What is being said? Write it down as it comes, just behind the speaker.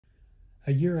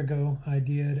A year ago, I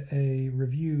did a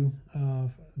review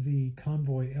of the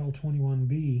Convoy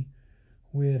L21B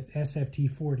with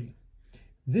SST40.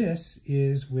 This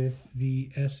is with the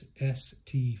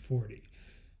SST40.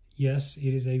 Yes,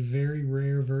 it is a very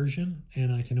rare version,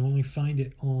 and I can only find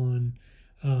it on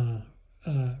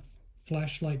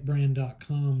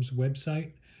flashlightbrand.com's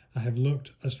website. I have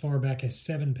looked as far back as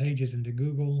 7 pages into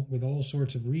Google with all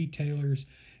sorts of retailers,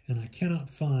 and I cannot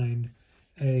find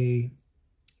a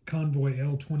Convoy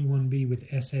L21B with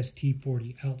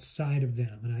SST40 outside of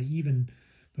them. And I even,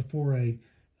 before I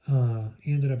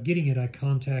ended up getting it, I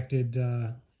contacted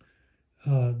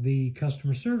the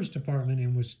customer service department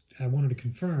and I wanted to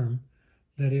confirm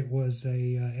that it was a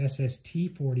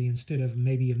SST40 instead of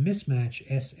maybe a mismatch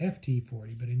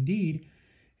SFT40. But indeed,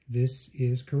 this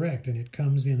is correct, and it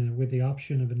comes in with the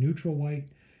option of a neutral white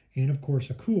and of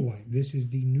course a cool white. This is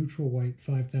the neutral white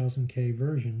 5000K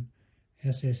version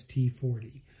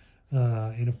SST40.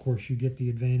 And of course you get the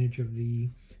advantage of the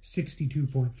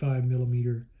 62.5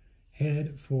 millimeter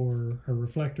head for a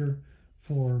reflector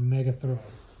for mega throw.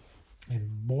 And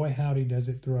boy howdy does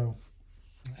it throw,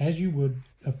 as you would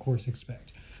of course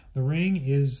expect. The ring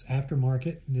is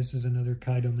aftermarket. This is another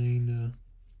Kai-Domain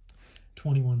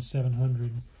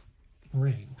 21700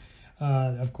 ring.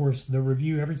 Of course the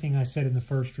review, everything I said in the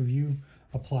first review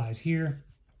applies here.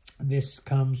 This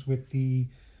comes with the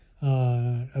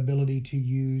ability to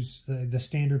use the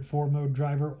standard 4-mode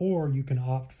driver, or you can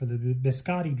opt for the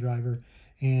Biscotti driver,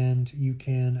 and you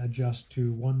can adjust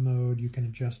to 1 mode, you can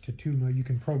adjust to 2 mode, you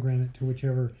can program it to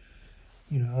whichever,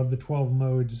 of the 12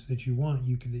 modes that you want,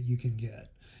 that you can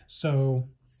get. So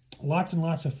lots and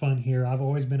lots of fun here. I've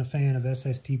always been a fan of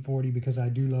SST40 because I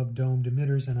do love domed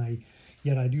emitters, and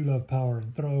yet I do love power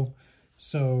and throw.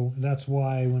 So that's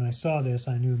why when I saw this,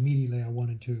 I knew immediately I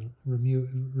wanted to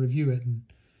review it and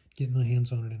get my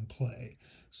hands on it and play.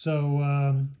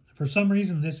 So for some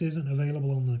reason, this isn't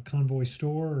available on the Convoy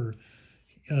store or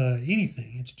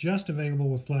anything. It's just available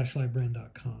with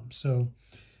flashlightbrand.com. So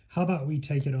how about we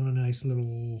take it on a nice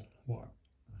little walk?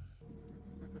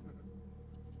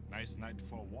 Nice night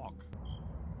for a walk.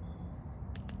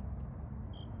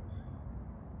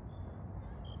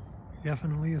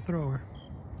 Definitely a thrower.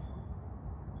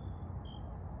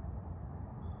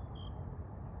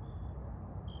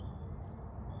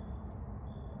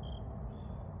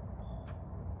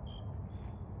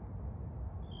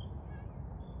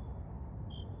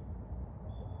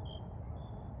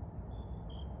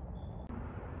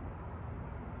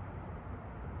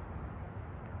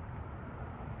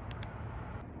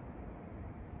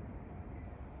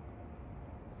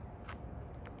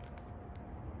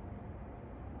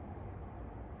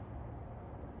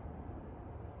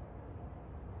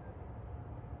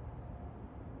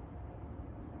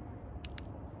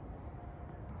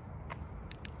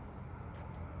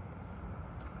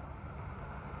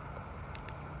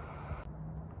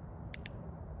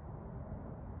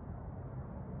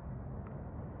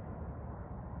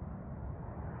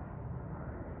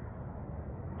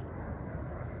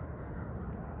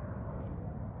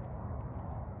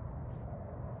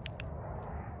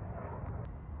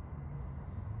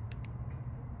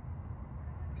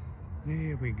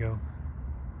 There we go.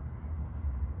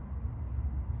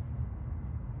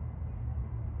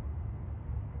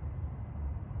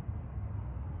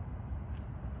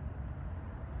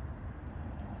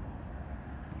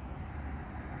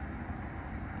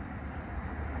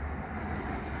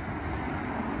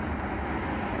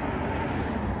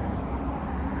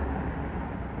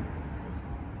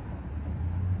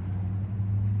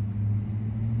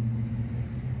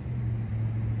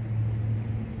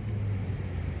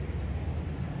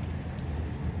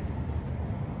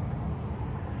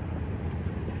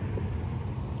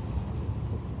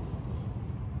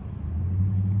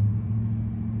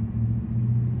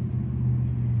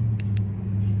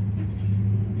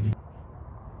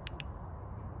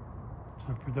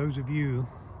 So for those of you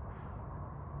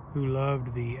who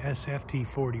loved the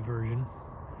SFT40 version,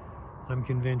 I'm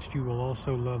convinced you will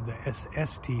also love the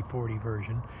SST40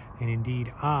 version, and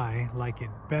indeed I like it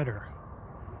better,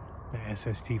 the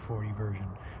SST40 version,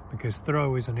 because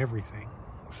throw isn't everything.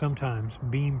 Sometimes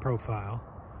beam profile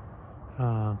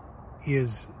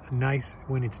is nice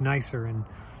when it's nicer and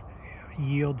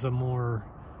yields a more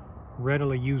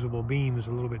readily usable beam is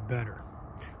a little bit better.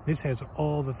 This has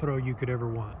all the throw you could ever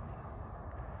want,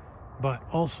 but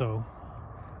also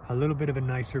a little bit of a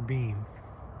nicer beam.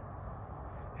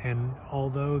 And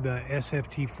although the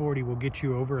SFT40 will get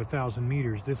you over 1,000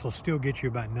 meters, this will still get you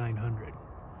about 900.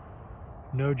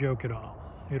 No joke at all.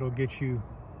 It'll get you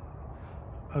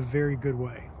a very good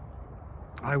way.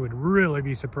 I would really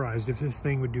be surprised if this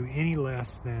thing would do any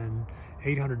less than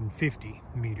 850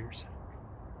 meters,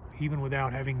 even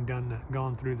without having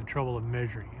gone through the trouble of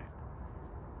measuring it.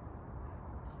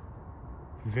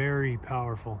 Very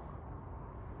powerful,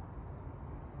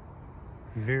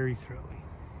 very thrilling.